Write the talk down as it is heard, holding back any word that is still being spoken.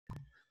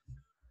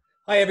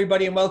Hi,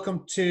 everybody, and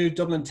welcome to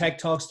Dublin Tech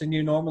Talks, the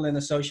new normal in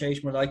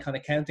association with Icon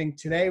Accounting.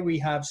 Today, we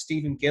have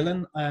Stephen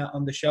Gillen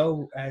on the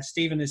show.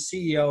 Stephen is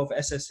CEO of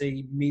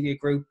SSE Media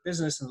Group,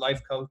 business and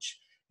life coach,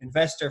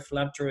 investor,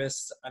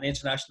 philanthropist, and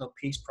International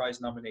Peace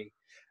Prize nominee,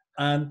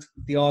 and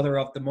the author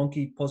of The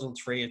Monkey Puzzle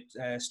Tree,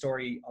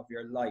 Story of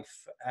Your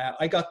Life.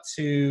 I got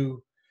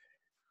to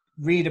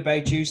read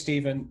about you,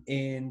 Stephen,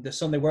 in the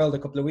Sunday World a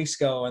couple of weeks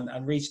ago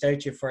and reached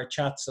out to you for a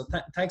chat. So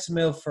thanks a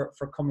mil for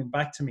coming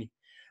back to me.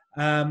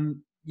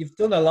 You've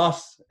done a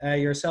lot.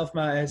 You're a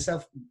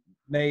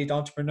self-made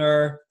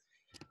entrepreneur,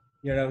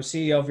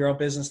 CEO of your own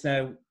business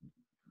now.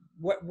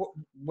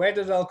 Where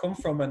did it all come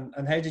from,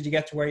 and how did you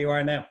get to where you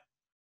are now?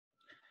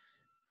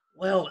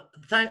 Well,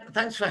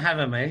 thanks for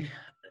having me.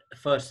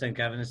 First thing,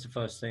 Gavin, is the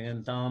first thing.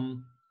 And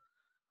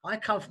I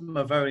come from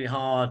a very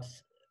hard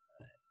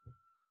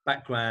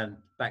background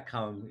back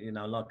home,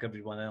 like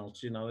everyone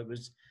else. It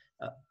was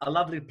a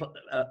lovely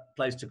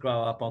place to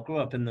grow up. I grew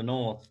up in the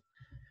north.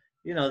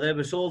 There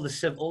was all the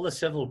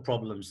civil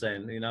problems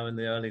then, in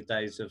the early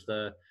days of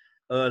the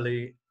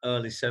early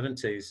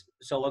 70s.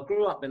 So I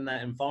grew up in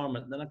that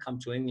environment. Then I come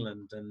to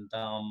England, and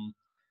I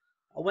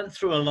went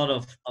through a lot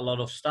of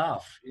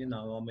stuff. I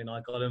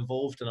got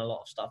involved in a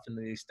lot of stuff in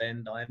the East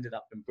End. I ended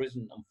up in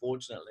prison,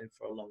 unfortunately,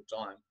 for a long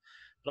time.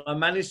 But I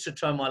managed to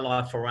turn my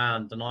life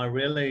around, and I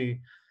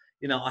really,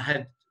 I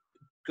had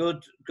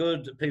good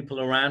people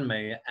around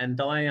me, and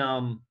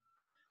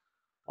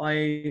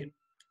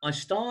I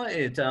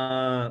started.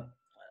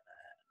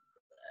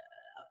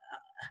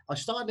 I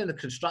started in the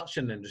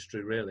construction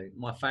industry, really.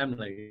 My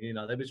family,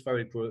 they was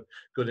very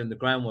good in the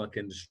groundwork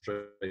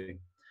industry.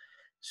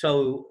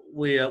 So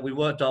we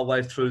worked our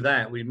way through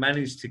that. We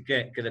managed to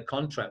get a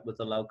contract with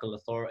the local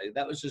authority.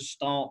 That was a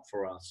start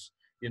for us,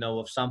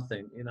 of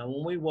something.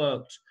 When we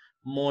worked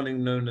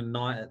morning, noon, and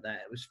night at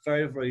that, it was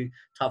very, very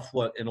tough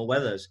work in all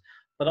weathers.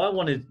 But I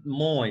wanted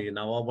more,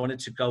 I wanted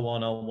to go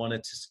on. I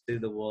wanted to see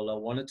the world. I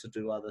wanted to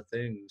do other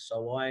things.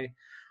 So I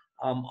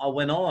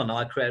went on.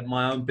 I created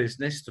my own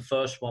business. The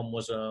first one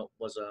was a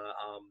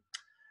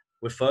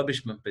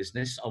refurbishment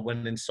business. I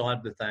went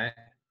inside with that,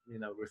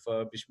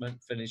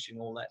 refurbishment, finishing,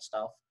 all that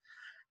stuff.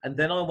 And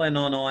then I went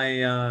on.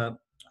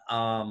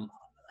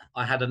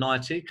 I had an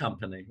IT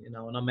company, and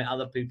I met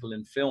other people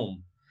in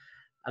film,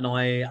 and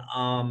I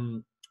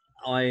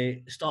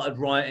started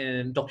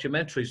writing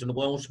documentaries on the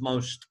world's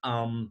most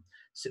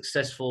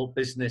successful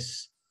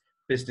business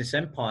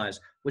empires,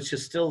 which are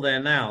still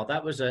there now.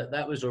 That was a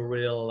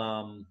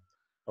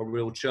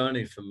real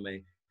journey for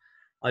me.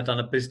 I'd done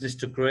a business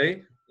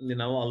degree,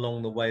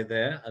 along the way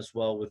there as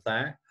well with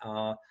that.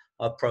 I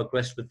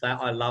progressed with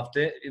that. I loved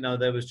it.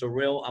 There was a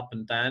real up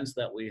and downs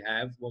that we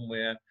have when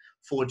we're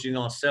forging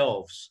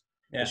ourselves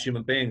as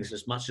human beings,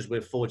 as much as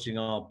we're forging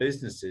our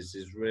businesses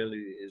is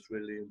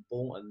really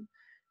important.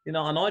 And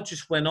I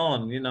just went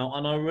on, and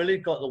I really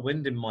got the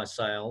wind in my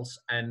sails,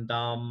 and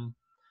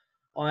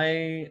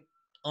I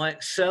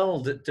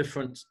excelled at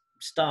different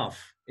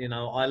stuff.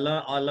 I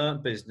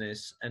learned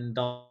business, and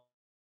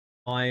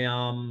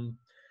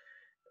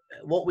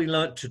what we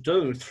learned to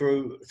do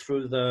through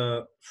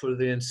the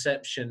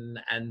inception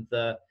and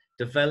the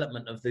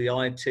development of the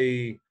IT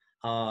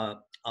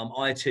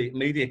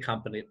media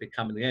company at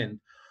Becoming the End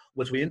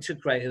was we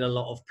integrated a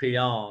lot of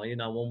PR.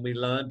 When we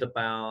learned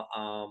about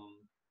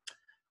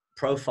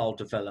profile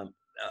development.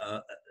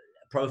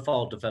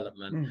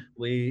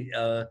 We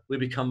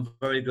become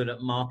very good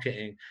at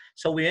marketing.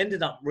 So we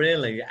ended up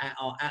really at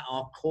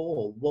our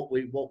core, what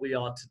we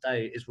are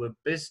today is we're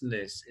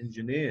business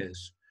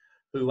engineers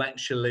who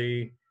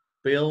actually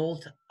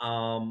build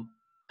and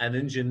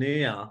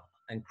engineer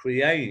and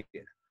create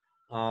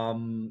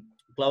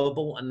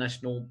global and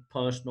national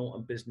personal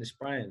and business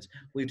brands.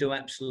 We do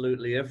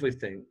absolutely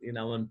everything,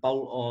 and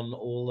bolt on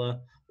all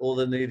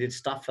the needed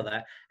stuff for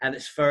that. And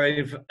it's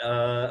very,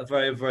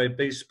 very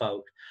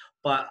bespoke.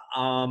 But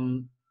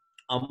I'm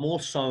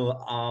also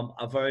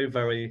a very,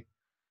 very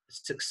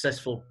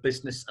successful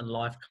business and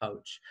life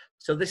coach.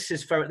 So this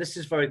is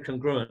very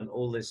congruent.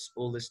 All this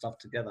stuff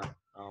together,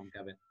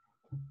 Gavin.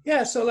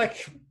 Yeah, so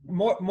like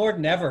more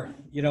than ever,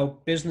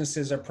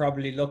 businesses are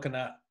probably looking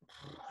at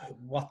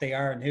what they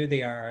are and who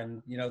they are,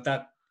 and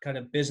that kind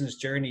of business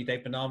journey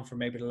they've been on for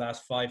maybe the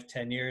last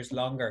 5-10 years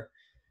longer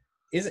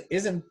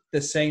isn't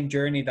the same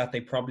journey that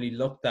they probably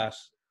looked at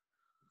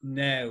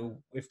now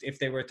if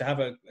they were to have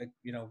a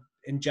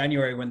in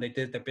January when they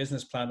did their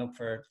business plan up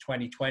for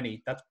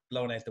 2020. That's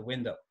blown out the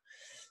window.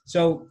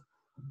 So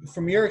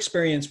from your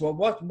experience,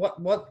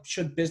 what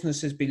should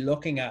businesses be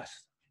looking at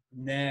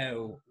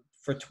now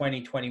for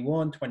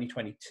 2021,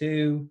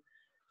 2022?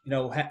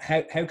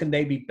 How can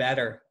they be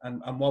better,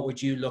 and what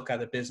would you look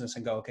at a business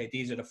and go, okay,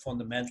 these are the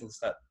fundamentals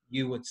that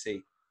you would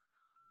see?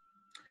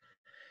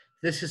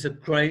 This is a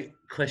great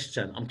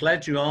question. I'm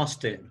glad you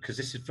asked it, because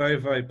this is very,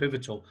 very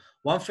pivotal.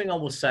 One thing I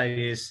will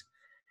say is,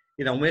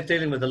 we're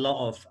dealing with a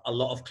lot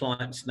of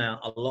clients now,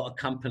 a lot of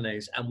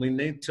companies, and we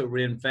need to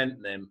reinvent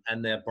them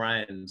and their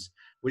brands,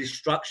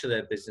 restructure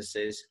their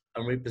businesses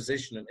and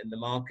reposition them in the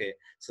market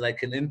so they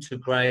can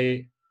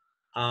integrate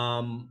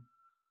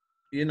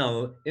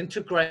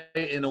integrate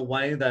in a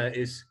way that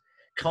is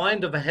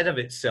kind of ahead of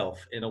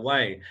itself in a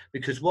way,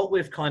 because what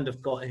we've kind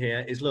of got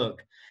here is,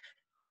 look,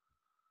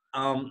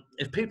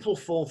 if people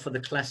fall for the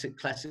classic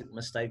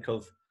mistake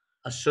of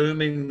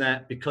assuming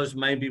that because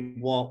maybe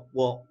what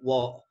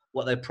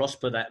they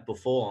prospered at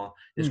before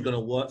is going to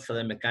work for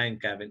them again,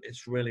 Gavin,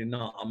 it's really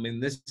not. I mean,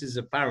 this is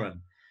apparent.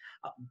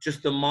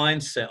 Just the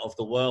mindset of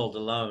the world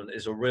alone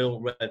is a real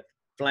red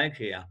flag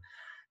here.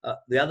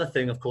 The other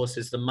thing, of course,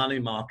 is the money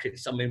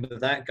markets. I mean,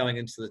 without going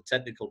into the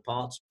technical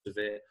parts of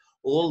it,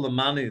 all the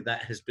money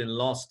that has been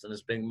lost and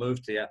is being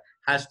moved here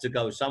has to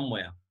go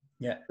somewhere.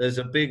 Yeah, there's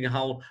a big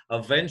hole.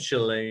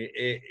 Eventually,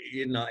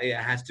 it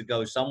has to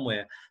go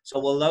somewhere. So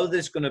although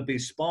there's going to be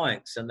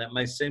spikes, and that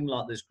may seem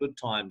like there's good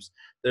times,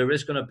 there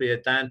is going to be a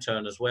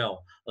downturn as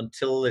well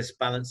until this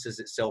balances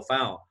itself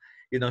out.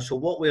 So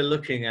what we're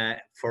looking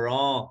at for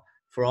our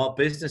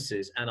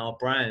businesses and our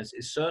brands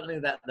is certainly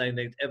that they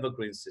need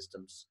evergreen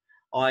systems,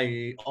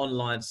 i.e.,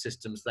 online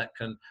systems that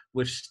can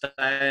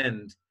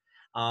withstand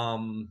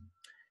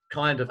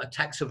kind of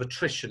attacks of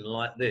attrition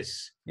like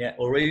this,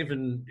 or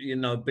even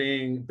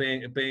being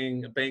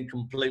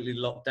completely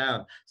locked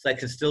down, so they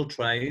can still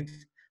trade,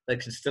 they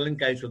can still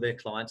engage with their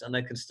clients, and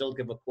they can still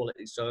give a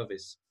quality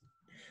service.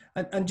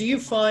 And do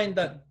you find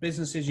that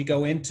businesses you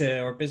go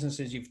into or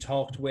businesses you've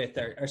talked with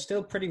are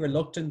still pretty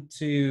reluctant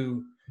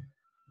to,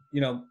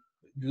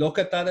 look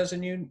at that as a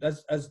new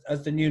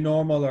as the new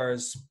normal, or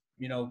as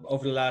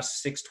over the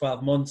last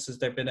 6-12 months, has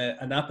there been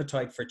an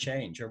appetite for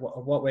change, or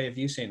what way have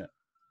you seen it?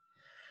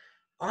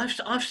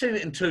 I've seen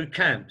it in two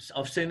camps.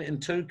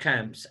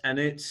 And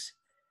it's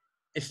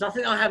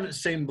nothing I haven't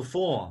seen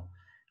before.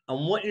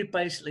 And what you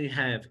basically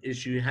have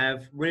is you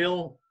have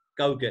real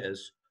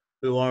go-getters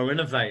who are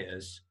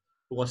innovators,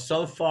 who are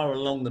so far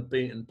along the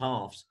beaten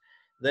paths.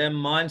 Their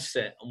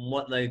mindset and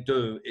what they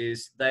do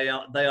is they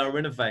are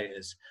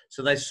innovators.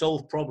 So they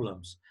solve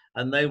problems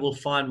and they will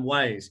find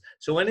ways.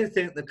 So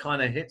anything that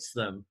kind of hits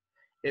them,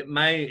 it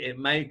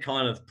may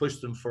kind of push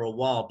them for a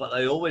while, but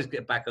they always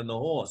get back on the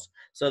horse.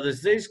 So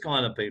there's these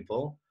kind of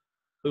people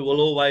who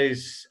will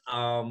always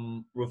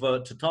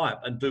revert to type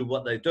and do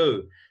what they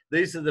do.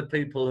 These are the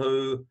people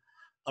who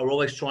are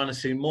always trying to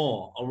see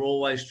more, are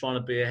always trying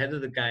to be ahead of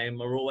the game,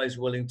 are always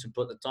willing to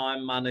put the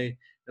time, money,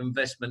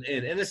 investment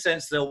in. In a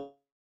sense, they're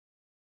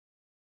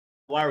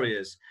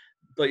warriors.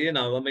 But,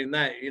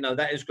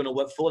 that is going to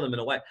work for them in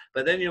a way.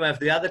 But then you have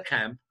the other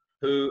camp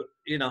who,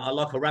 are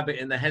like a rabbit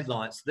in the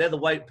headlights. They're the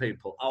wait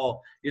people.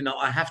 Oh,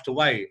 I have to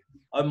wait.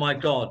 Oh my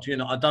God,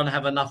 I don't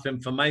have enough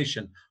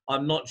information.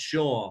 I'm not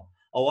sure.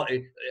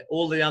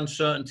 All the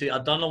uncertainty. I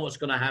don't know what's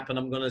going to happen.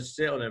 I'm going to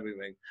sit on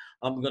everything.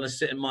 I'm going to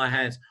sit in my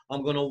hands.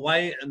 I'm going to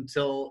wait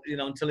until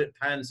it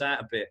pans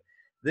out a bit.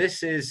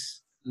 This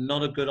is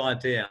not a good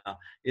idea.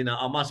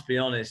 I must be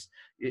honest.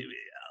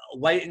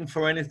 Waiting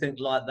for anything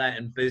like that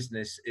in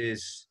business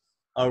is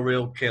a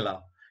real killer.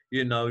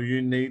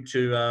 You need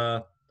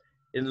to,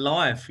 in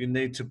life, you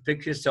need to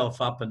pick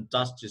yourself up and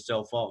dust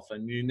yourself off,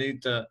 and you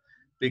need to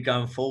be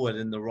going forward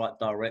in the right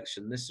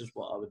direction. This is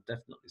what I would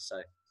definitely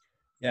say.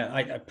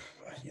 Yeah,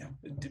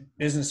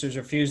 businesses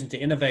refusing to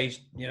innovate.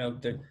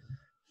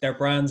 Their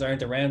brands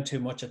aren't around too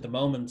much at the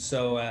moment.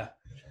 So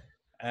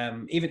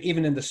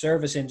even in the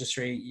service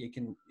industry, you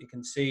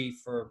can see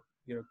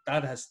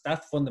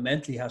that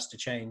fundamentally has to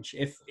change.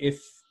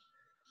 If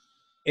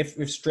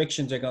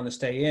restrictions are going to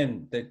stay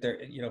in,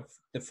 the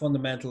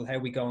fundamental, how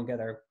we go and get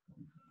our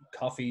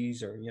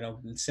coffees, or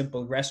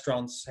simple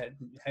restaurants,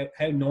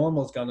 how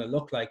normal is going to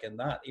look like in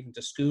that, even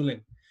to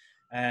schooling.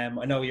 I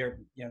know you're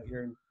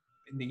in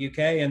the UK,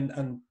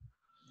 and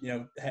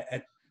the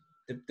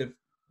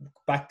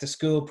back to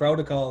school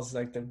protocols,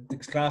 like the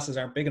classes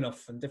aren't big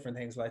enough and different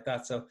things like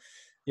that. So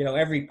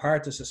every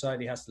part of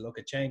society has to look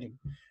at changing.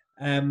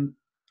 Who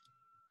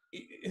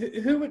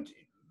would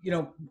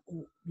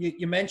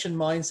you mentioned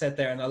mindset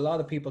there, and a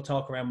lot of people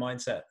talk around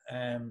mindset.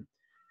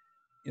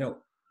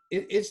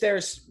 Is there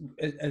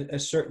a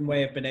certain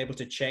way of being able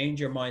to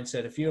change your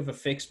mindset? If you have a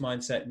fixed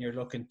mindset and you're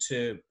looking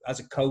to, as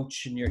a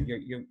coach, and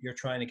you're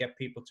trying to get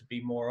people to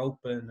be more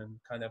open and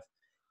kind of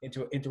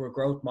into a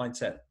growth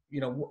mindset,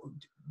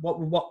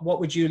 what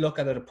would you look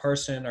at a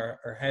person,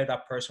 or how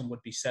that person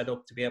would be set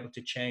up to be able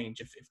to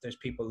change if there's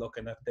people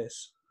looking at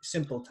this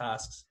simple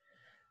tasks?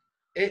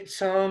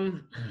 It's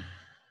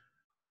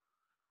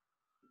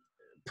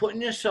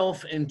putting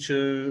yourself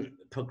into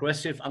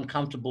progressive,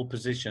 uncomfortable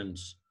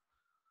positions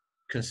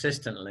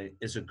consistently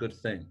is a good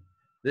thing.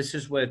 This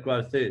is where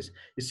growth is.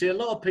 You see, a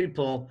lot of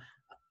people,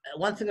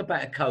 one thing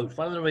about a coach,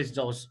 one of the reasons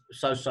I was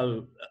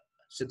so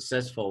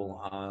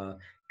successful,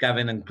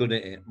 Gavin, and good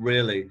at it,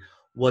 really,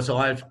 was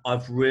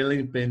I've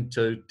really been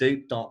to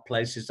deep, dark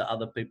places that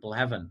other people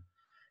haven't.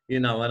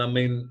 And I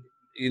mean,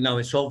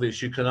 it's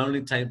obvious you can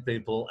only take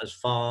people as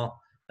far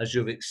as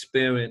you've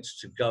experienced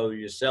to go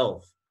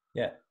yourself.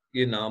 Yeah.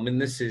 I mean,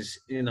 this is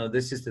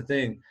the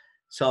thing.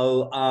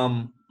 So,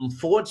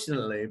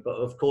 unfortunately, but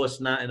of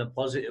course not in a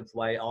positive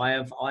way, I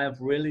have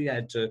really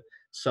had to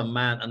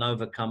surmount and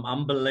overcome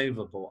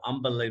unbelievable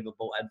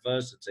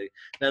adversity.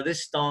 Now,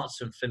 this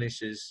starts and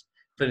finishes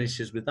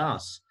finishes with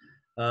us.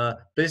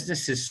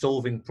 Business is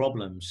solving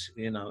problems.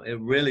 It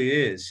really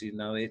is.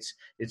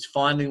 It's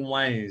finding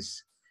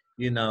ways.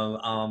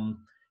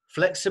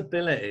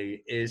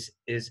 Flexibility is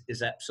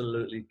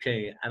absolutely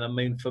key. And I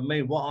mean, for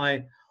me, what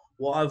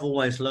I've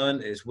always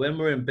learned is when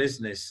we're in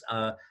business,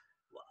 a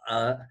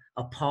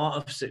part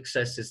of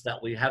success is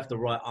that we have the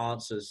right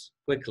answers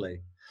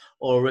quickly,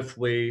 or if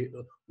we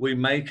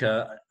make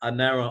an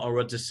error or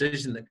a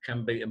decision that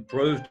can be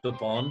improved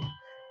upon,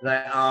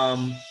 that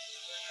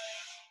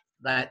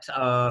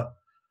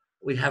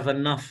we have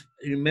enough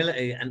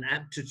humility and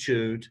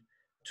aptitude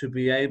to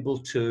be able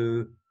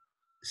to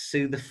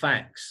see the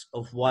facts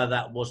of why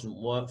that wasn't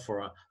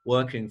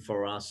working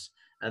for us,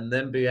 and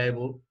then be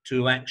able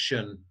to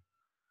action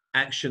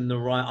the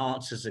right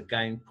answers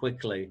again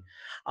quickly.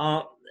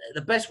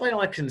 The best way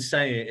I can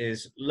say it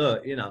is,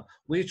 look,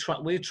 we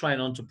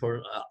train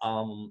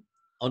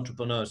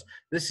entrepreneurs.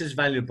 This is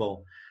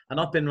valuable. And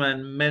I've been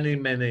around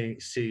many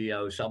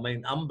CEOs. I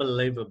mean,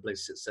 unbelievably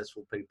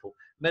successful people,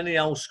 many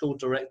old school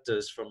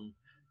directors from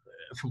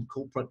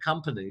corporate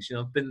companies.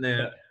 I've been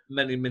there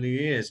many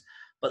years.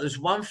 But there's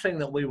one thing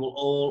that we will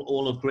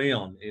all agree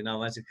on,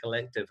 as a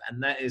collective,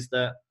 and that is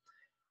that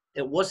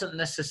it wasn't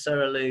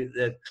necessarily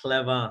the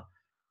clever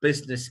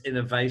business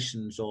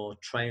innovations or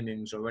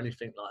trainings or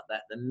anything like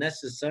that that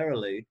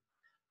necessarily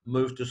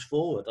moved us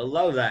forward,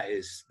 although that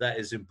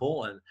is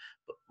important,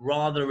 but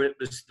rather it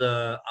was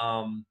the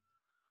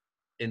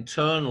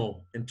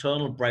internal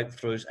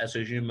breakthroughs as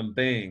a human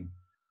being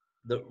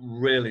that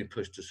really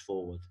pushed us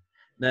forward.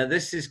 Now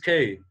this is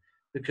key,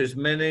 because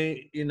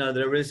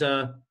there is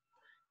a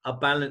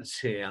balance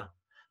here,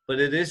 but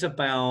it is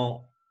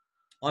about,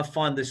 I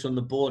find this on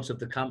the boards of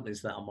the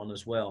companies that I'm on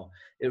as well.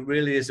 It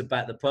really is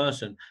about the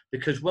person,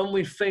 because when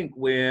we think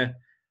we're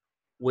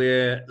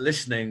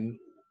listening,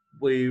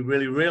 we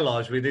really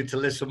realize we need to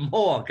listen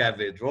more,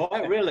 Gavin,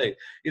 right? Really.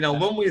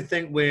 When we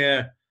think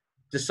we're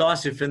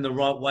decisive in the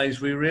right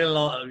ways, we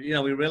realize,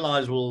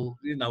 well,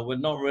 we're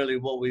not really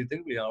what we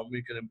think we are, and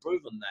we can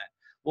improve on that.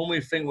 When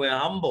we think we're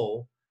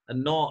humble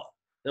and not,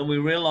 then we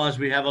realize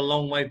we have a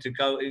long way to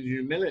go in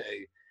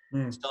humility.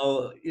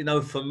 So,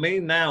 for me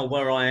now,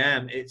 where I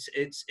am,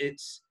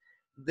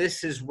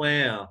 this is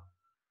where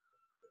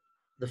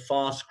the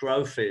fast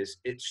growth is.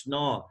 It's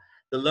not,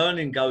 the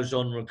learning goes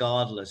on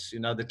regardless,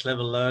 the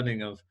clever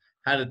learning of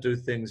how to do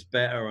things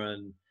better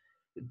and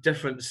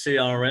different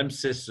CRM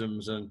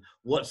systems and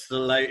what's the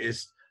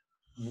latest,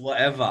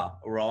 whatever,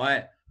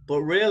 right?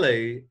 But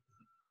really,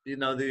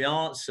 the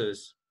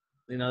answers,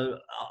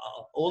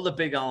 all the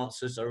big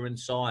answers are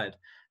inside,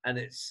 and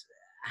it's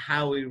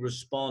how we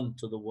respond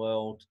to the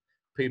world,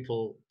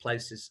 people,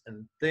 places,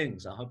 and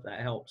things. I hope that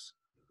helps.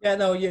 Yeah,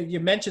 no, you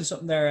mentioned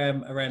something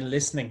there around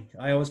listening.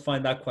 I always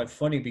find that quite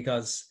funny,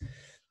 because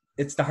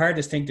it's the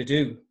hardest thing to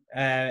do,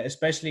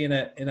 especially in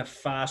a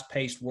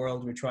fast-paced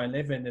world we try and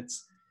live in.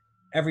 It's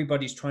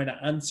everybody's trying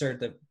to answer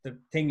the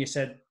thing you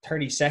said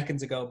 30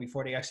 seconds ago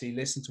before they actually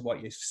listen to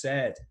what you've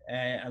said.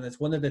 And it's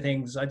one of the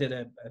things I did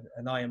an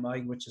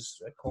IMI, which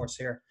is a course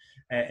here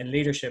in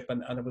leadership,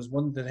 and it was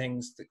one of the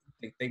things that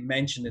they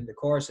mentioned in the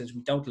course is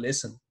we don't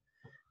listen.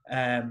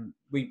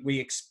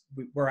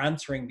 We're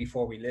answering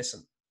before we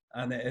listen.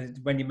 And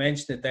when you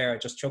mentioned it there, I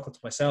just chuckled to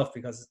myself,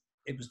 because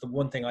it was the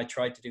one thing I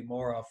tried to do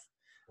more of,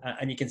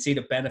 and you can see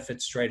the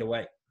benefits straight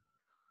away.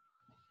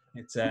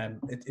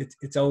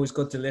 It's always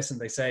good to listen,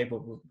 they say,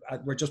 but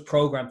we're just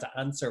programmed to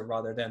answer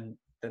rather than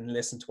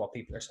listen to what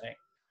people are saying.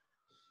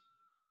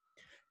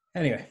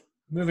 Anyway,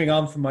 moving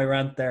on from my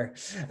rant there.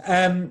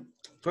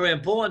 Very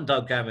important,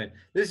 though, Gavin.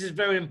 This is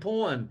very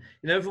important.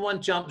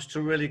 Everyone jumps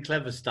to really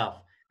clever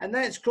stuff, and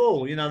that's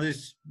cool.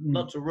 There's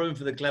lots of room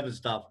for the clever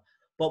stuff,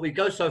 but we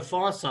go so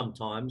far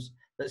sometimes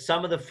that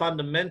some of the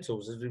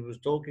fundamentals, as we was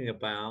talking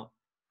about,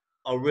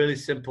 are really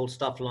simple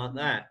stuff like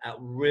that, at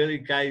really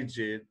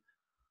gauging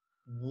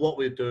what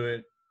we're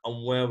doing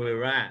and where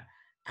we're at,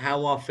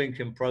 how our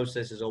thinking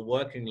processes are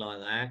working like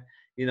that,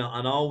 and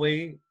are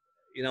we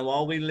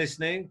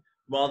listening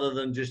rather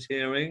than just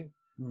hearing,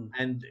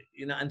 and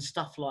and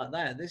stuff like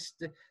that.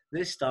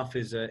 This stuff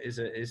is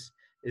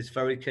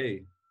very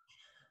key.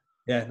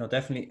 Yeah, no,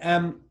 definitely.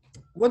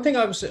 One thing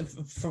I was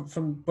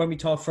from when we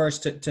talked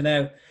first to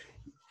now,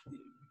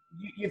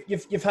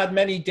 you've had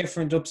many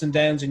different ups and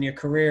downs in your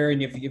career,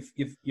 and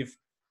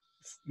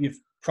you've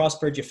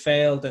prospered, you've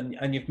failed,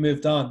 and you've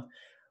moved on.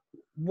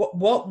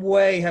 What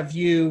way have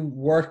you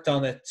worked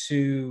on it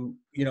to,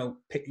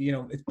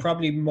 it's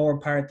probably more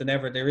apparent than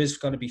ever, there is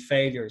going to be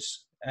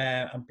failures,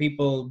 and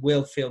people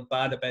will feel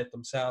bad about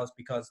themselves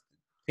because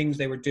things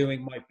they were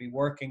doing might be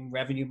working,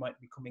 revenue might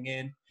be coming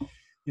in.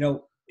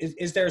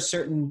 Is there a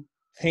certain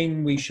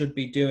thing we should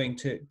be doing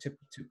to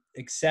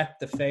accept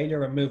the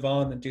failure and move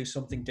on and do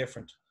something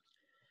different?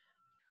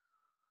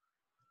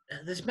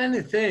 There's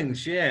many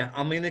things, yeah.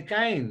 I mean,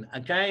 again,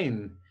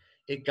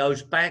 it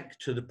goes back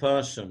to the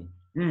person.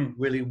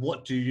 Really,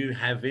 what do you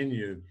have in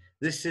you?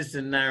 This is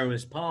the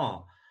narrowest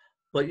part.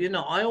 But,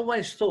 I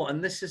always thought,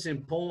 and this is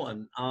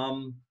important,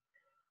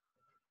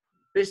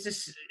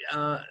 business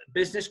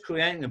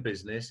creating a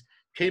business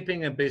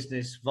keeping a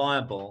business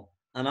viable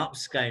and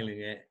upscaling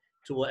it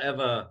to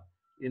whatever,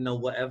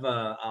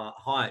 whatever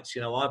heights,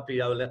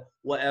 IPO,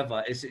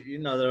 whatever.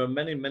 There are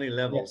many, many Yeah.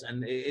 levels,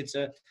 and it's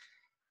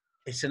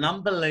an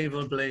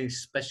unbelievably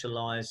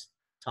specialized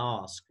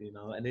task,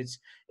 and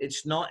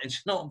it's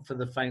not for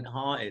the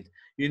faint-hearted.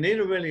 You need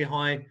a really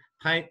high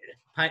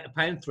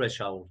pain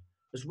threshold,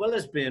 as well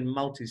as being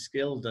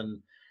multi-skilled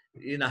and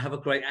have a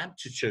great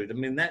aptitude. I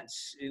mean,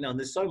 that's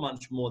there's so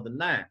much more than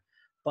that.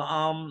 But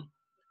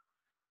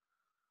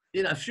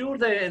if you're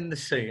there in the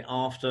seat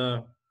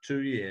after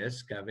 2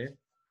 years, Gavin,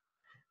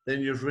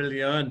 then you've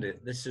really earned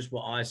it. This is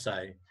what I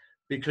say,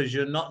 because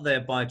you're not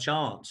there by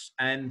chance.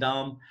 And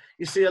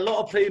you see, a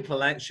lot of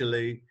people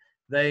actually,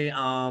 they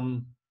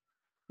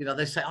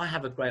they say, I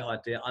have a great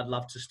idea. I'd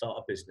love to start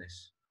a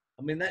business.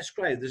 I mean, that's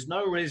great. There's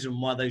no reason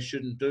why they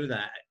shouldn't do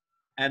that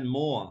and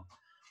more.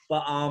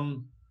 But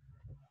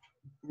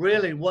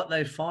really what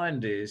they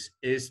find is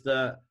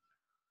that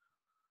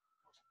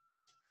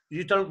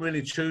you don't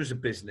really choose a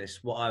business.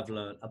 What I've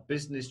learned, a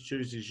business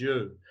chooses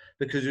you,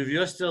 because if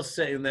you're still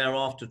sitting there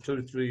after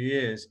 2-3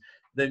 years,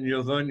 then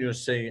you've earned your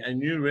seat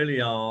and you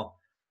really are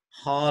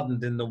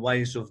hardened in the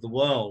ways of the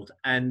world.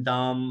 And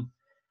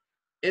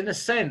in a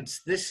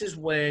sense, this is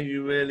where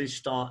you really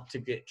start to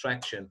get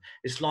traction.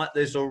 It's like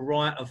there's a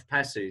rite of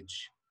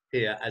passage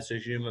here as a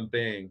human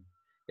being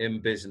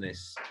in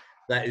business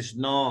that is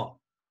not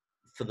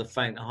for the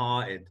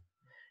faint-hearted.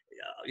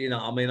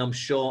 I mean, I'm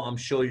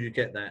sure you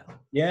get that.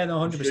 Yeah, no,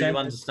 100%. I'm sure you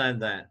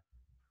understand that.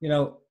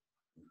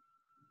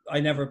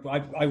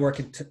 I work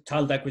in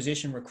talent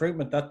acquisition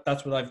recruitment.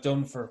 That's what I've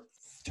done for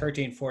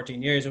 13,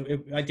 14 years.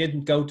 I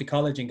didn't go to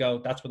college and go,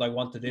 that's what I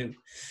want to do.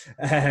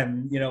 I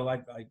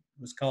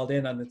was called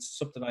in, and it's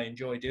something I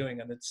enjoy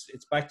doing. And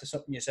it's back to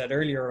something you said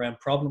earlier around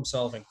problem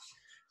solving.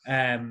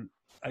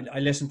 I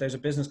listened, there's a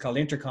business called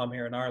Intercom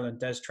here in Ireland.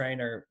 Des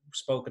Traynor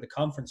spoke at a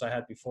conference I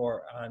had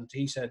before, and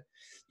he said,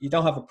 you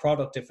don't have a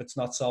product if it's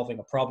not solving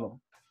a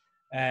problem.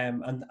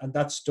 And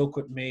that stuck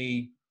with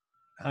me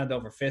hand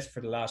over fist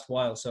for the last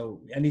while. So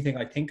anything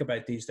I think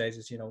about these days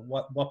is,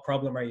 what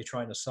problem are you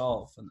trying to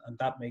solve? And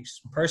that makes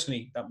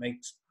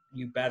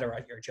you better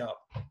at your job.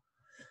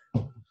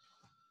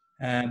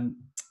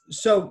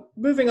 So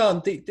moving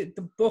on,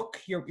 the book,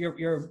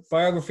 your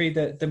biography,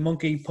 the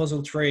Monkey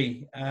Puzzle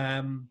Tree,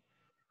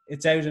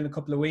 it's out in a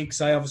couple of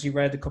weeks. I obviously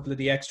read a couple of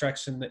the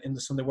extracts in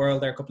the Sunday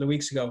World there a couple of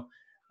weeks ago.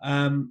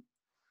 And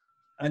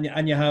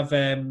you have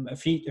a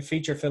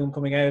feature film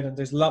coming out, and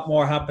there's a lot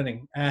more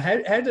happening.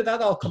 How did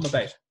that all come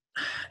about?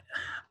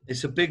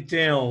 It's a big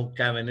deal,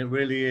 Gavin. It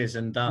really is.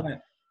 And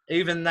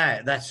even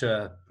that's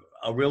a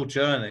real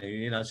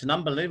journey. It's an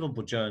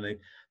unbelievable journey.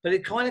 But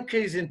it kind of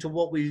keys into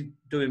what we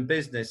do in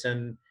business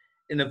and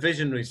in a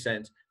visionary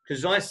sense.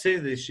 Because I see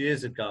this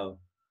years ago.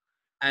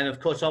 And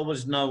of course, I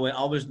was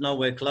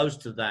nowhere close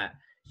to that.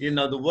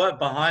 The work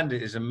behind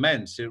it is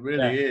immense. It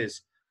really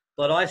is.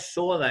 But I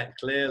saw that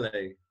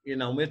clearly.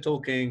 We're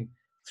talking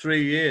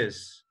 3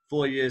 years,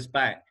 4 years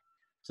back.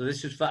 So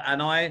this is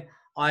and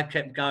I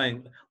kept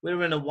going.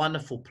 We're in a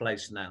wonderful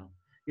place now.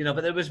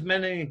 But there was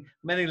many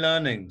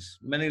learnings,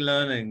 many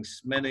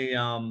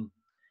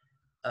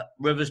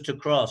rivers to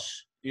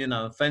cross.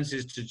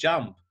 Fences to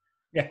jump.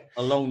 Yeah.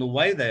 Along the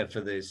way there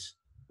for this,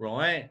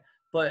 right?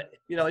 But,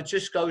 it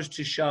just goes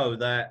to show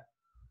that,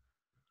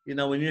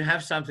 when you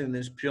have something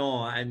that's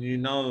pure and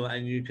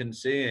and you can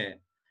see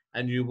it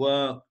and you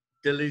work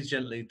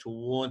diligently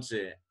towards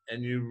it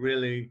and you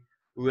really,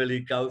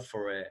 really go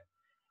for it,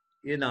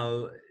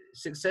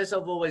 success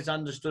I've always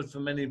understood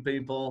for many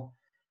people,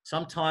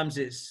 sometimes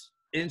it's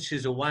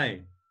inches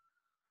away.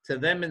 To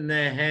them in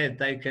their head,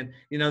 they can,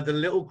 the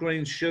little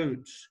green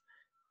shoots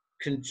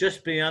can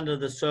just be under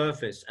the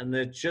surface and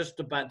they're just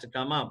about to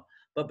come up.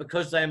 But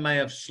because they may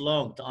have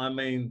slogged,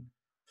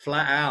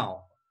 flat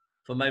out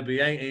for maybe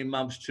 18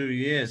 months, 2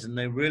 years, and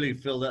they really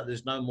feel that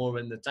there's no more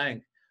in the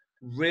tank,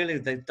 really,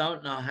 they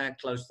don't know how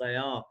close they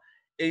are.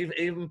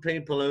 Even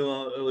people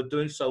who are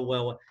doing so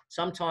well,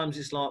 sometimes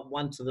it's like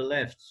 1 to the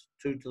left,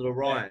 2 to the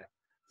right,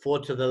 4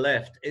 to the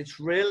left. It's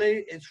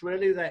really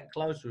that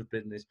close with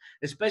business,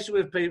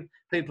 especially with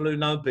people who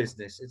know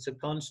business. It's a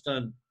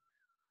constant.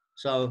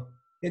 So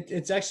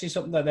it's actually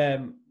something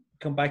that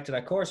come back to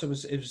that course. It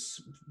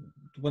was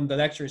when the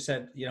lecturer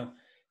said,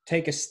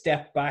 take a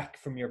step back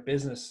from your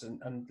business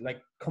and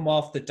like come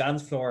off the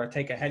dance floor, or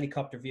take a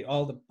helicopter view,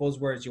 all the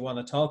buzzwords you want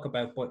to talk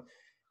about, but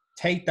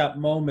take that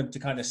moment to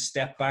kind of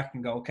step back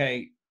and go,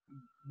 okay,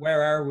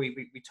 where are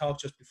we? We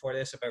talked just before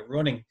this about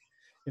running.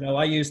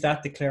 I use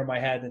that to clear my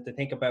head and to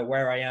think about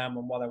where I am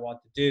and what I want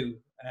to do.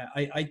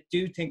 I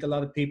do think a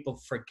lot of people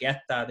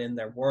forget that in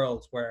their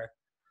worlds where,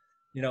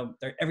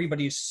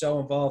 everybody is so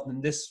involved.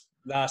 In this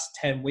last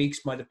 10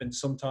 weeks might have been,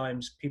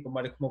 sometimes people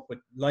might have come up with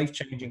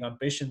life-changing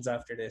ambitions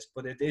after this,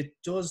 but it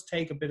does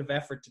take a bit of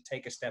effort to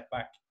take a step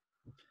back.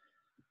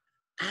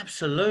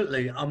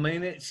 Absolutely. I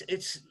mean, it's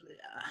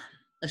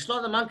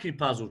like the monkey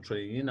puzzle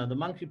tree. The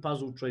monkey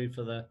puzzle tree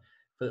for the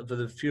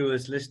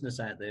viewers, listeners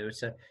out there.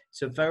 It's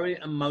a very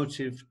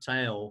emotive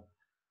tale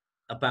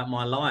about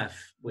my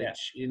life,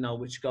 which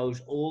which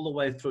goes all the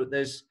way through.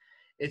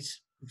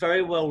 It's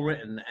very well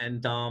written,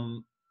 and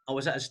I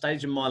was at a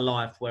stage in my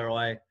life where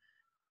I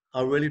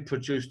really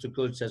produced the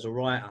goods as a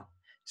writer.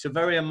 It's a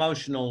very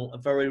emotional, a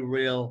very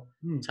real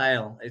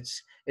tale.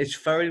 It's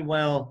very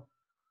well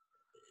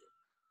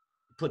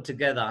put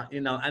together,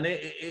 and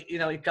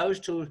it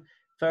goes to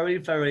very,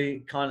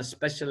 very kind of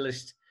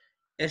specialist,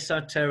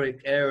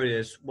 esoteric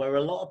areas where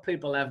a lot of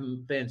people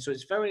haven't been. So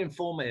it's very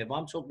informative.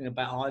 I'm talking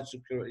about high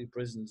security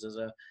prisons as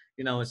a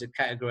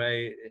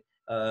category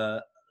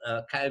A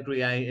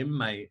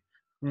inmate,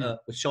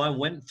 which I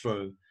went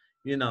through.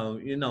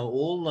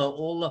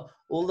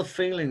 All the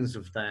feelings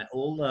of that,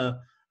 all the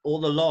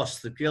loss,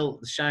 the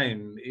guilt, the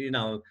shame,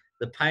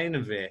 the pain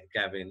of it,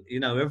 Gavin.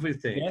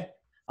 Everything. Yeah.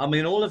 I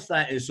mean, all of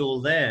that is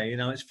all there.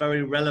 It's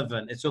very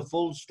relevant. It's a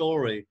full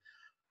story.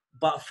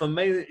 But for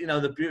me,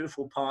 the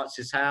beautiful parts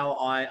is how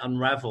I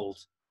unraveled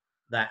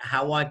that,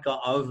 how I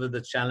got over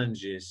the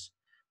challenges,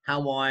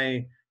 how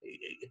I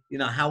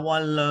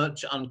learned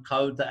to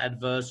uncode the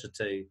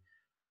adversity,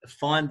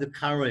 find the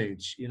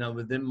courage,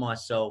 within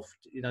myself,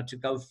 to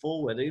go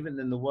forward, even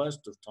in the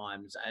worst of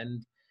times.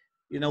 And,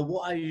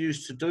 what I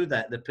used to do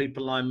that, the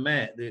people I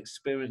met, the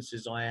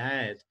experiences I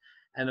had.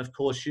 And of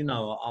course,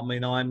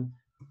 I'm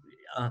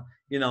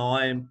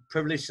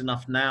privileged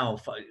enough now.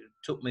 It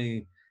took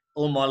me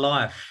all my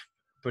life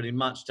pretty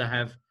much to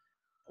have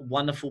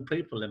wonderful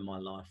people in my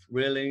life,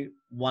 really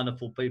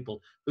wonderful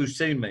people who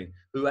see me,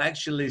 who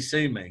actually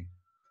see me.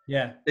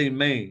 Yeah. See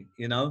me,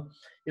 and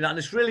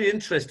it's really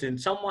interesting.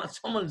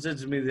 Someone said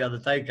to me the other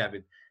day,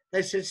 Gavin,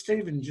 they said,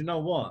 Stephen, do you know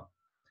what?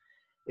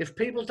 If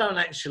people don't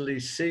actually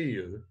see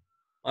you,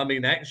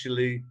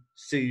 actually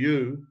see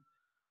you,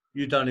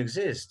 you don't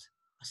exist.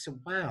 I said,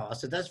 wow. I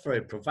said, that's very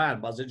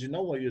profound. But I said, you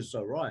know what? You're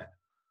so right.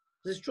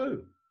 It's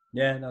true.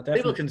 Yeah, no, definitely.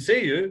 People can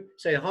see you,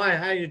 say, hi,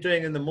 how are you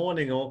doing in the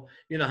morning? Or,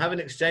 have an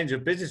exchange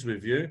of business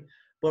with you.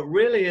 But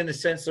really, in a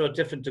sense, there are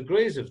different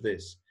degrees of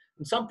this.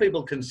 And some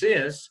people can see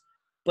us,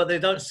 but they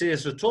don't see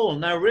us at all.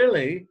 Now,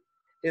 really,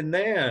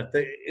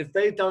 if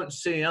they don't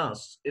see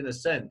us, in a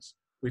sense,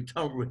 we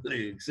don't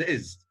really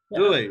exist,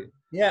 do we?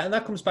 Yeah, and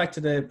that comes back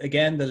to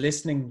the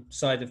listening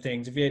side of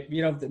things. If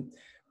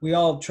we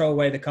all throw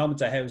away the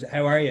comments of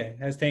how are you?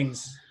 How's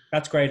things?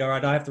 That's great. All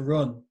right, I have to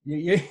run.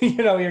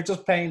 You're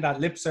just paying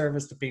that lip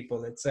service to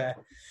people. It's and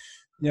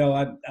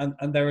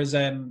there was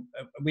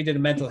we did a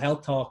mental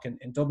health talk in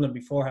Dublin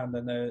beforehand,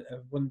 and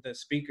one of the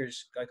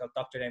speakers, a guy called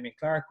Dr. Damien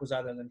Clark, was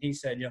at it, and he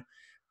said,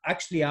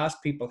 actually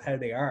ask people how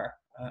they are,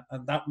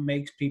 and that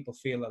makes people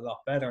feel a lot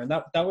better. And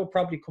that will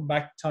probably come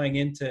back tying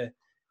into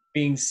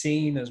being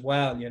seen as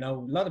well. A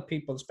lot of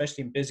people,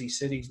 especially in busy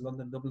cities,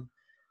 London, Dublin,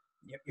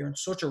 you're in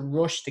such a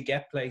rush to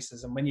get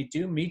places, and when you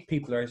do meet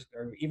people, or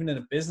even in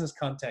a business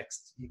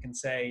context, you can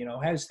say,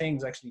 how's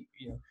things, actually,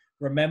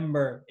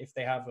 remember if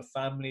they have a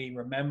family,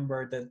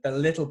 remember the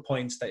little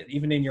points that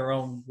even in your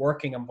own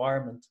working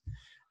environment.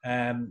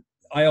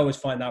 I always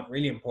find that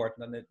really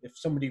important. And if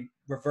somebody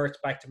reverts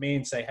back to me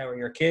and say, how are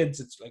your kids?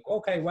 It's like,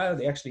 okay, wow,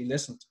 they actually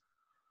listened.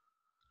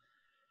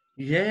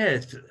 Yeah,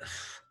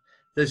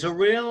 there's a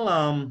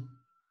real,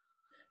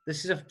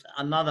 this is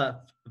another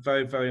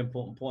very, very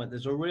important point.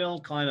 There's a real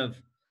kind of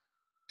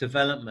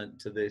development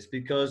to this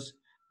because,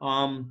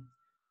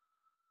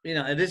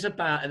 it is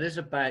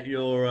about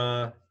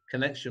your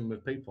connection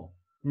with people,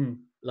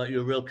 like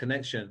your real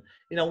connection.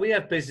 We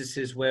have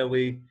businesses where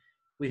we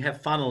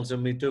have funnels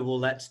and we do all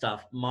that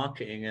stuff,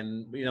 marketing,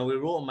 and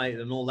we're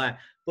automated and all that.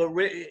 But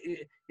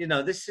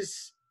this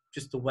is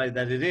just the way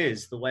that it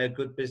is, the way a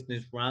good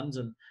business runs,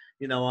 and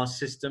our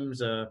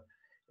systems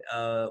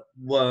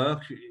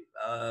work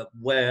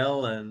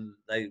well, and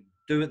they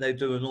do what they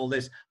do, and all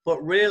this.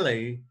 But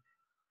really,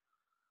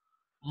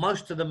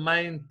 most of the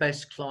main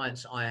best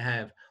clients I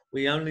have,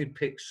 we only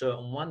pick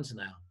certain ones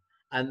now,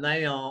 and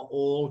they are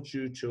all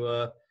due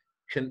to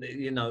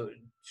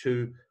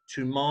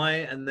to my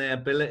and their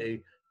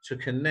ability to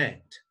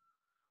connect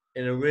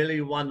in a really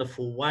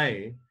wonderful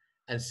way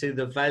and see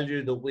the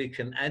value that we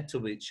can add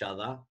to each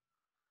other,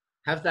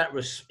 have that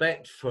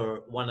respect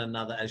for one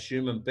another as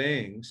human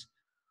beings,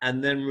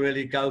 and then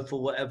really go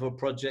for whatever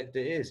project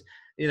it is.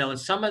 And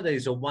some of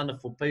these are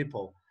wonderful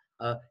people,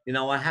 I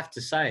have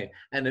to say,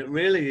 and it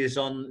really is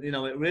on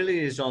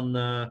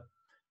the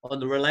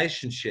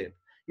relationship.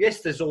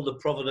 Yes, there's all the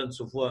providence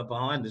of work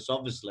behind this,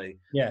 obviously.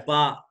 Yeah.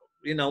 But,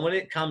 when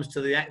it comes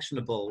to the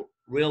actionable,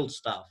 real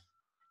stuff,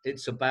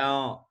 it's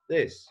about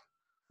this.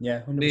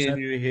 Yeah, 100%. Me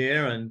and you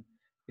here, and,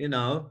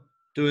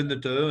 doing the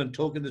do and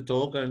talking the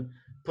talk and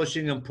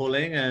pushing and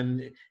pulling,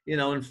 and,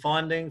 and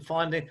finding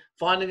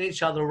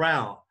each other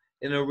out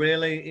in a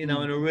really, in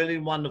a really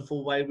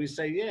wonderful way. We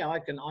say, yeah, I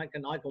can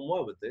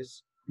work with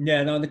this.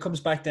 Yeah, no, and it comes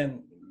back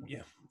then,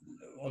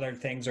 other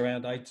things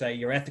around, I'd say,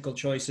 your ethical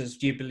choices.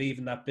 Do you believe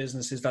in that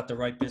business? Is that the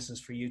right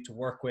business for you to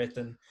work with?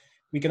 And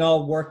we can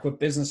all work with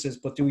businesses,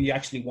 but do we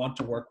actually want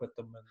to work with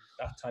them, and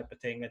that type of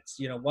thing? It's,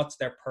 what's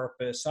their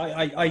purpose?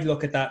 I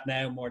look at that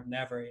now more than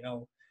ever,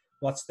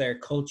 what's their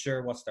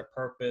culture? What's their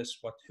purpose?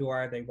 Who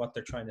are they? What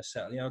they're trying to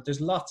sell?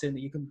 There's lots in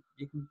it. You can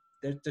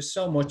there's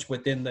so much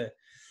within the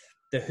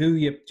who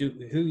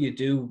you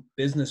do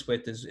business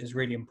with is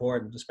really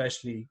important,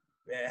 especially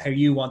how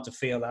you want to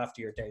feel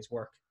after your day's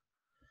work.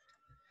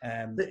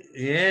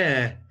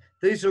 Yeah,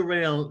 these are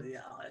real,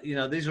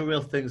 these are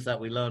real things that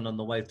we learn on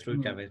the way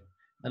through, Gavin.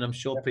 And I'm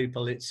sure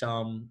people, it's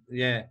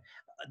yeah,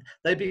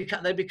 they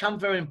become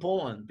very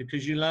important,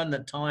 because you learn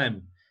that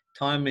time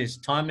is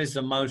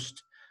the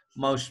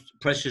most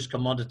precious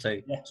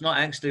commodity. Yeah. It's not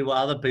actually what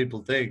other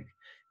people think.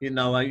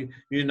 And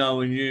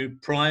you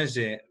prize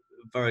it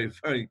very,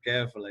 very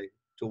carefully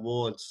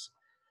towards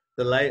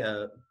the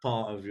later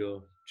part of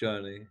your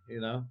journey.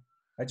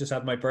 I just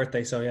had my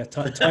birthday, so yeah,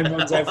 time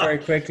runs out very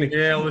quickly.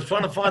 Yeah, I was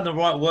trying to find the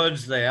right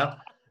words there.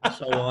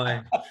 So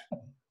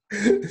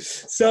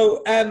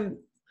I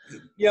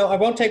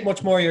won't take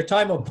much more of your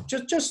time up.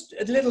 Just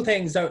little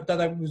things that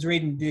I was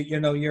reading.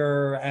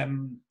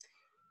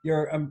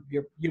 Your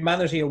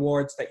humanity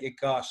awards that you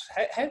got.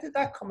 How did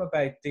that come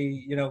about?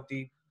 You've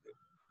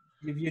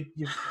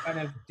kind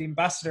of the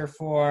ambassador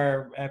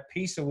for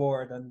Peace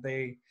Award and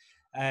the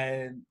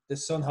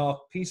Sunhawk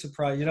Peace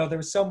Prize. There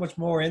was so much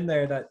more in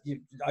there that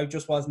I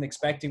just wasn't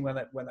expecting when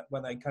I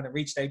kind of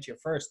reached out to you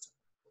first.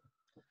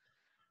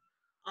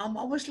 I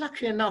was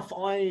lucky enough.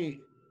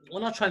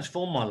 When I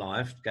transformed my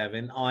life,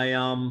 Gavin,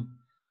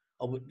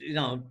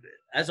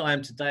 as I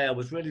am today, I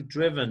was really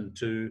driven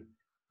to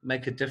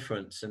make a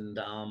difference, and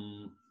I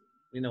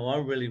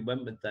really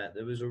went with that.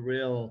 There was a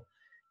real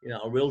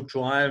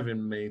drive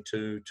in me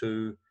to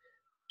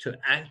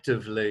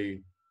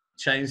actively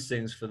change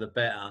things for the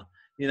better,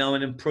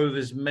 and improve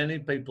as many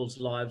people's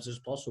lives as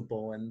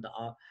possible. And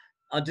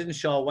I didn't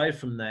shy away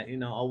from that.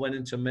 I went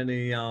into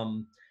many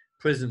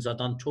prisons. I've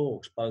done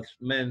talks, both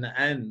men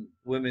and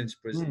women's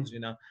prisons.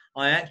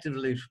 I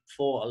actively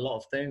fought a lot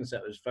of things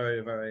that was very,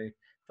 very,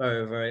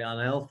 very, very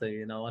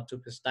unhealthy. I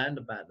took a stand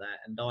about that,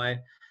 and I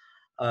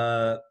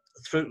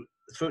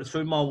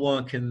through my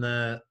work in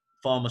the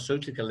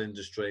pharmaceutical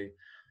industry,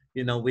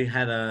 we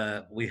have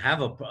a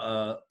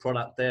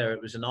product there.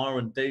 It was an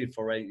R&D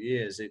for 8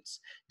 years.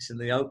 It's in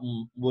the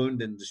open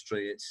wound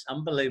industry. It's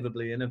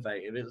unbelievably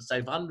innovative. It'll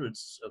save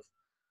hundreds of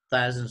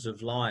thousands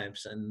of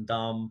lives. And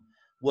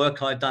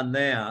work I'd done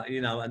there,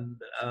 and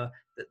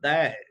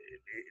that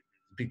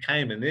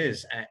became and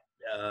is at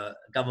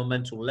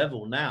governmental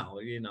level now.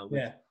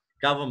 With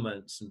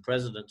governments and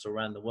presidents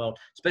around the world,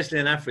 especially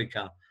in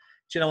Africa.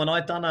 When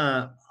I'd done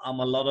a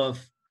lot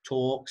of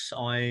talks,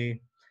 I'm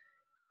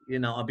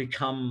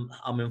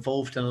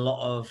involved in a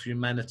lot of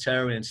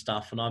humanitarian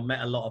stuff, and I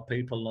met a lot of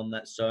people on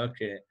that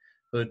circuit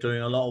who are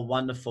doing a lot of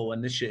wonderful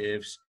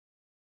initiatives,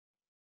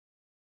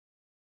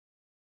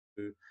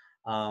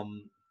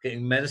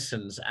 getting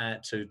medicines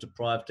out to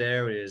deprived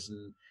areas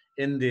and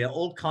India,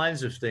 all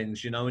kinds of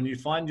things, and you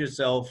find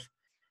yourself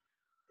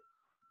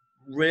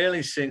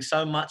really seeing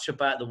so much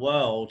about the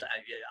world,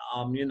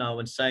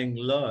 and saying,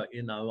 look,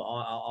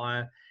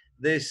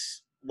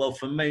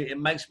 for me, it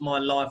makes my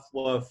life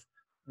worth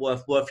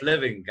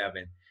living,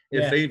 Gavin.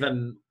 If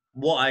even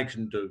what I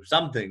can do,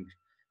 something.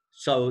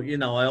 So,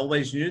 I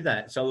always knew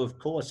that. So of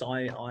course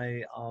I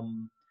got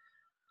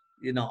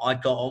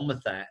on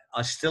with that.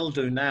 I still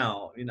do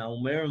now,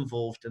 we're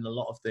involved in a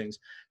lot of things.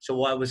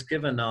 So I was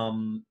given,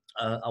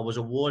 I was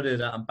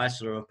awarded an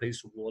Ambassador of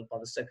Peace Award by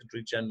the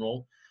Secretary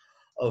General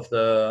of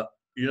the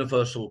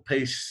Universal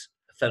Peace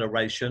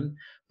Federation,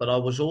 but I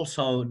was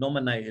also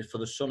nominated for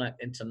the Sunak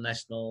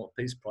International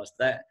Peace Prize.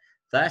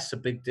 That's a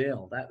big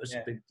deal. That was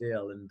a big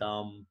deal, and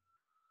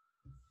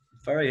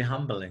very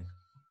humbling.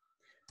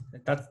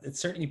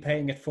 It's certainly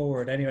paying it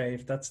forward. Anyway,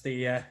 if that's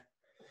the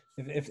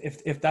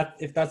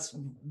if that's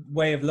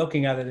way of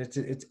looking at it,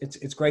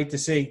 it's great to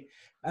see.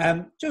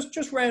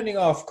 Just rounding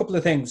off a couple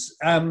of things.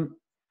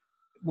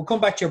 We'll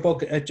come back to your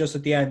book just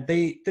at the end.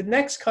 The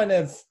next kind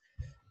of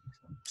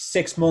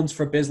 6 months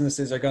for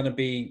businesses are going to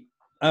be,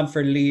 and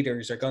for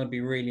leaders are going to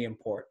be really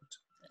important.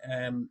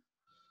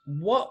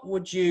 What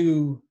would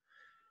you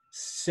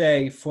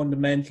say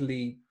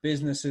fundamentally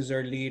businesses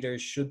or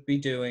leaders should be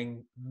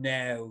doing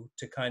now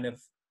to kind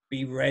of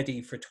be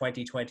ready for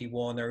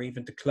 2021, or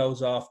even to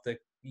close off the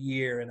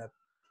year in a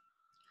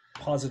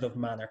positive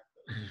manner?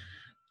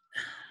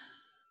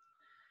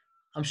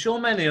 I'm sure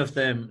many of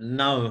them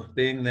know,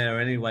 being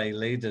there anyway,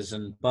 leaders,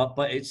 but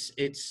it's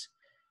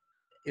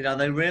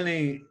they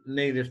really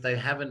need, if they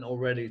haven't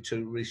already,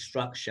 to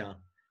restructure,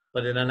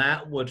 but in an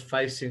outward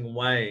facing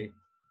way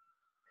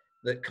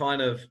that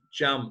kind of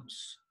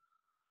jumps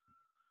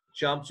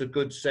a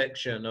good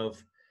section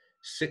of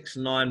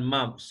 6-9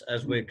 months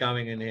as we're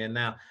going in here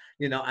now,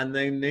 and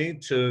they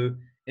need to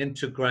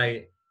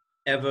integrate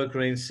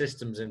evergreen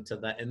systems into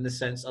that, in the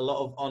sense, a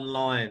lot of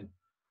online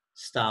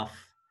stuff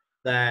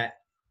that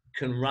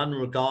can run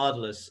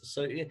regardless.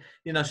 So,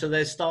 so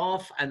their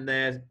staff and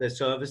their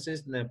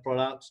services and their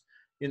products,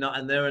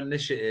 and their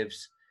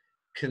initiatives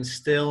can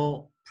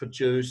still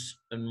produce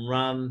and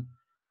run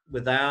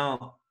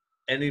without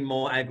any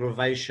more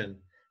aggravation.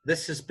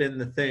 This has been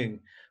the thing,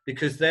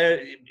 because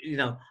there,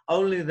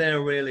 only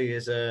there really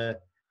is a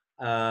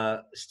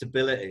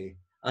stability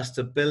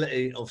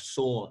of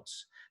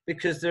sorts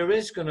because there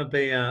is going to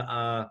be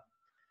a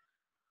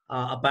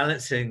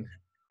balancing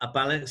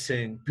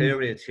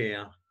period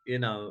here,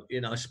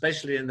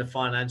 especially in the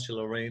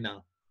financial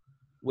arena,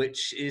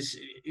 which is,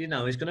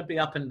 is going to be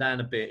up and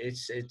down a bit.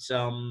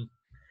 I'm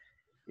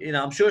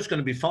sure it's going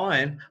to be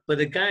fine, but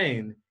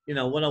again,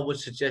 what I would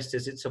suggest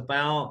is it's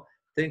about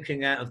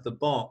thinking out of the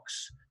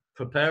box,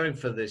 preparing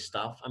for this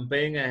stuff, and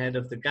being ahead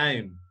of the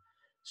game.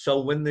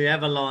 So when the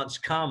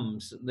avalanche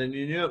comes, then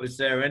you knew it was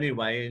there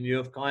anyway, and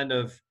you've kind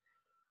of,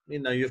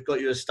 you've got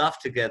your stuff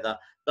together.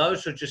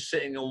 Those who are just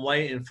sitting and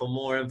waiting for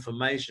more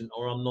information,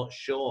 or I'm not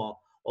sure,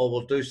 or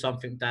will do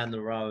something down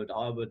the road,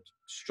 I would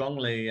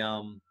strongly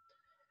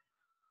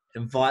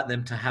invite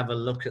them to have a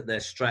look at their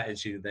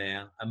strategy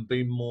there and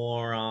be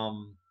more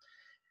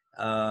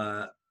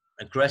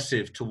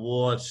aggressive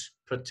towards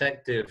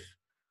protective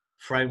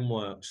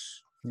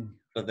frameworks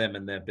for them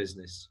and their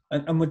business.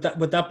 And would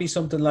that be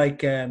something like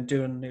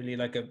doing nearly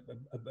like a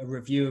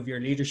review of your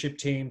leadership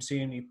team,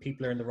 seeing if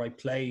people are in the right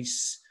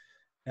place,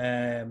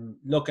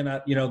 looking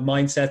at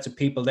mindsets of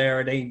people there?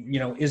 Are they,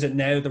 is it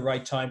now the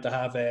right time to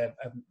have a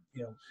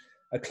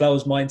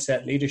closed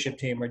mindset leadership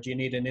team, or do you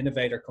need an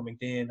innovator coming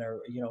in,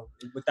 or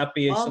would that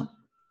be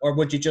or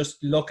would you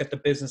just look at the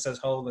business as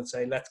a whole and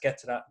say, let's get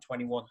to that in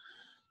 21?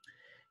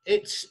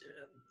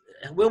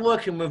 We're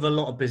working with a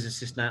lot of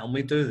businesses now, and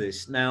we do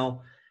this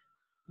now.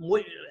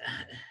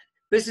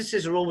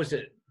 Businesses are always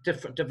at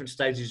different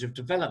stages of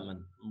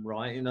development,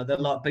 right? They're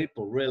like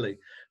people, really.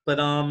 But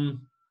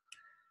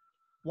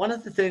one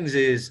of the things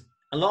is,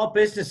 a lot of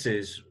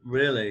businesses,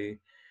 really,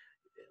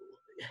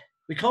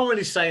 we can't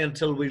really say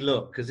until we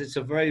look, because it's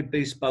a very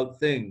bespoke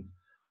thing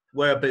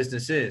where a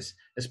business is,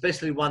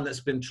 especially one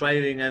that's been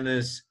trading and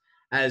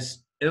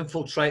has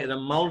infiltrated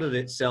and molded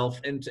itself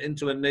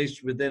into a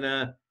niche within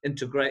a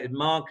integrated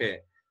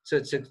market. So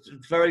it's a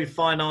very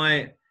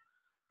finite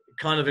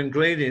kind of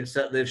ingredients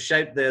that they've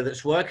shaped there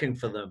that's working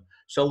for them.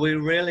 So we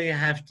really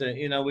have to,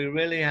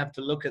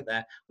 look at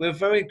that. We're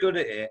very good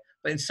at it,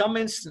 but in some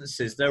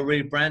instances they're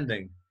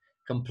rebranding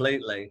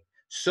completely.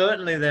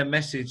 Certainly their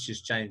message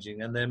is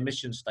changing, and their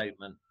mission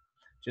statement.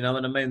 Do you know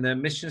what I mean? Their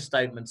mission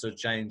statements are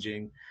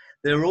changing.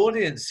 Their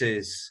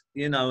audiences,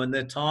 and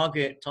their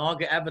target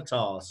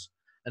avatars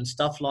and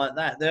stuff like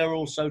that, they're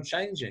also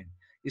changing.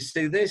 You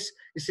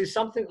see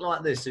something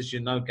like this, as you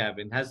know,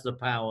 Gavin, has the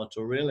power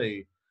to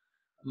really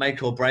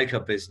make or break a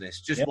business.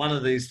 Just one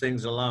of these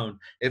things alone,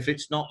 if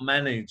it's not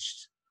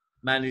managed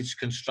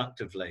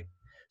constructively.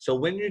 So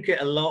when you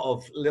get a lot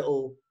of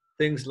little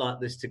things like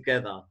this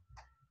together,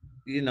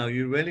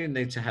 you really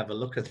need to have a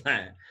look at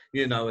that,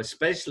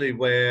 especially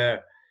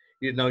where,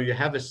 you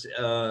have a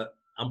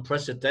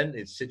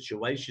unprecedented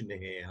situation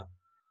here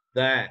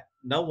that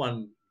no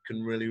one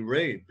can really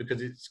read,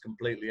 because it's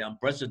completely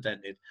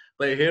unprecedented.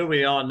 But here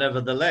we are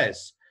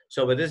nevertheless.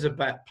 So it is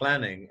about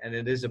planning, and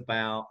it is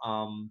about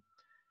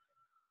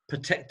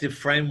protective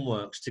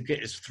frameworks to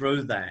get us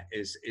through that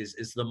is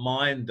the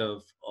mind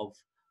of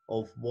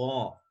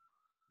what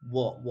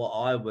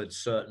I would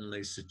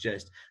certainly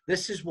suggest.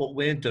 This is what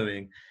we're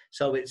doing.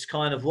 So it's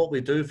kind of what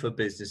we do for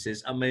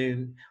businesses. I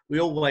mean,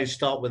 we always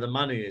start where the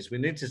money is. We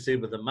need to see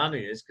where the money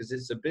is, because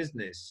it's a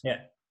business.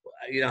 Yeah.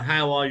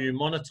 How are you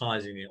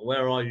monetizing it?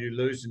 Where are you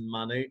losing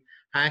money?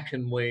 How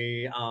can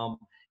we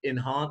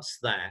enhance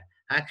that?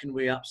 How can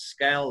we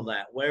upscale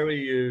that? Where have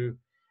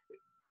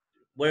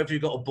you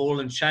got a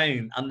ball and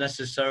chain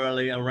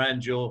unnecessarily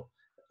around your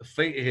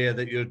feet here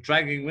that you're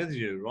dragging with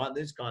you, right?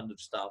 This kind of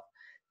stuff.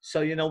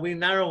 So, we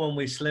narrow and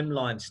we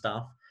slimline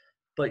stuff,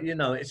 but,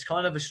 it's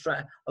kind of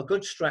a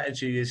good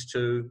strategy is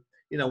to,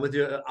 with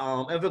your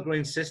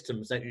evergreen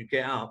systems that you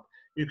get up,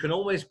 you can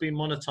always be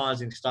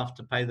monetizing stuff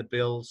to pay the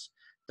bills,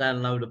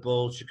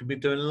 downloadables. You can be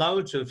doing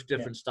loads of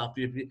different stuff.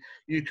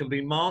 You can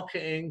be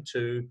marketing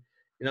to,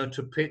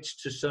 to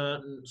pitch to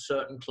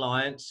certain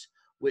clients,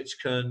 which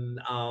can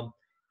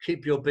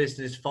keep your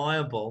business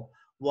viable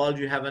while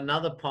you have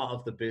another part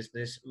of the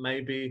business.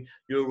 Maybe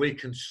you're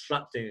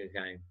reconstructing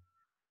again.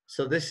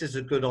 So this is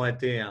a good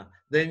idea.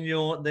 Then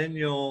you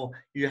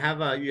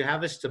have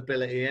a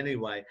stability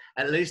anyway.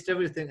 At least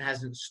everything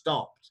hasn't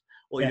stopped,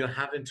 or you're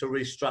having to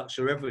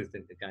restructure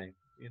everything again.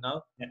 Yeah,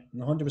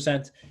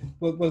 100%.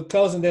 We'll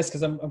close on this,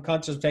 because I'm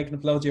conscious of taking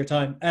up loads of your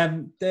time.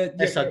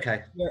 That's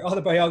okay. Your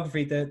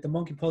autobiography, the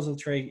Monkey Puzzle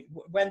Tree.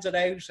 When's it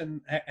out,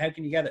 and how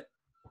can you get it?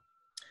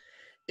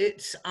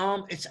 It's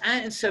out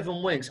in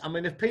 7 weeks. I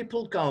mean, if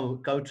people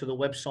go to the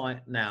website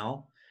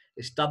now,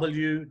 it's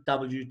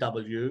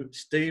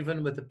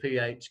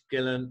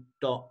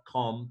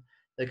www.stephen.gillen.com.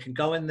 They can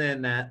go in there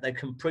now. They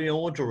can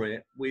pre-order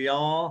it. We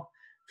are,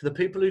 for the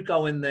people who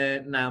go in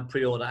there now and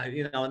pre-order,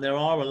 and there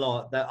are a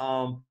lot that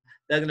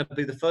they're going to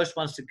be the first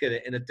ones to get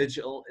it in a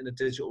digital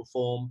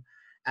form.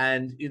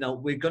 And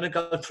we're going to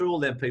go through all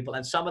them people,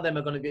 and some of them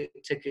are going to get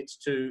tickets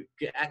to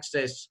get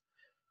access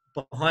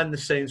behind the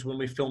scenes when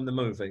we film the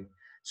movie.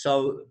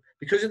 So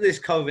because of this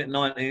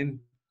COVID-19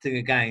 thing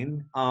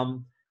again,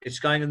 it's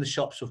going in the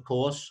shops, of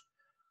course.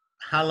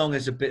 How long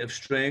is a bit of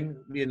string?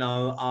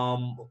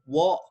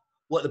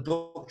 What the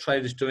book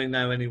trade is doing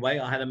now anyway.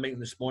 I had a meeting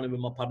this morning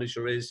with my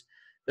publisher. Is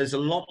there's a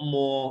lot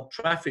more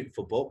traffic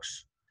for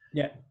books.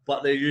 Yeah.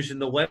 But they're using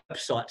the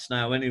websites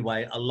now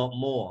anyway a lot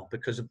more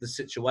because of the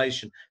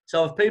situation.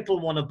 So if people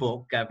want a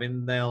book,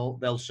 Gavin,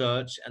 they'll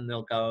search and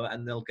they'll go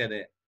and they'll get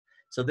it.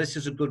 So this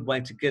is a good way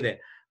to get it.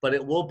 But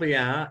it will be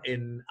out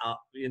in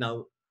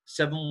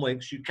 7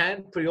 weeks. You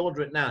can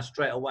pre-order it now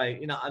straight away.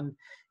 And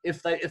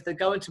if they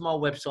go into my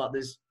website,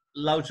 there's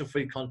loads of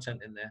free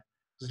content in there.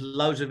 There's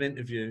loads of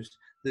interviews.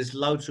 There's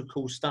loads of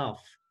cool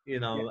stuff.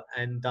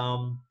 And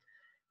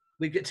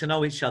we get to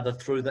know each other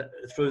through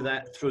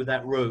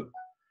that route.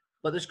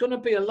 But there's going to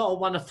be a lot of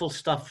wonderful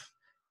stuff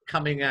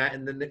coming out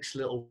in the next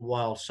little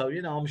while. So,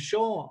 I'm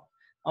sure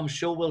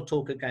we'll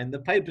talk again. The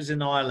papers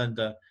in Ireland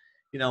are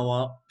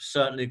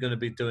certainly going to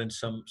be doing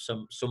some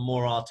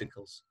more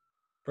articles.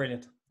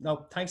 Brilliant.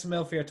 No, thanks a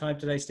mil for your time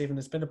today, Stephen.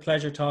 It's been a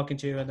pleasure talking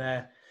to you,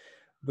 and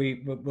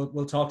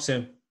we'll talk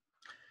soon.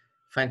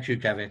 Thank you,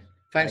 Gavin.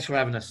 Thanks for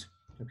having us.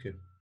 Thank you.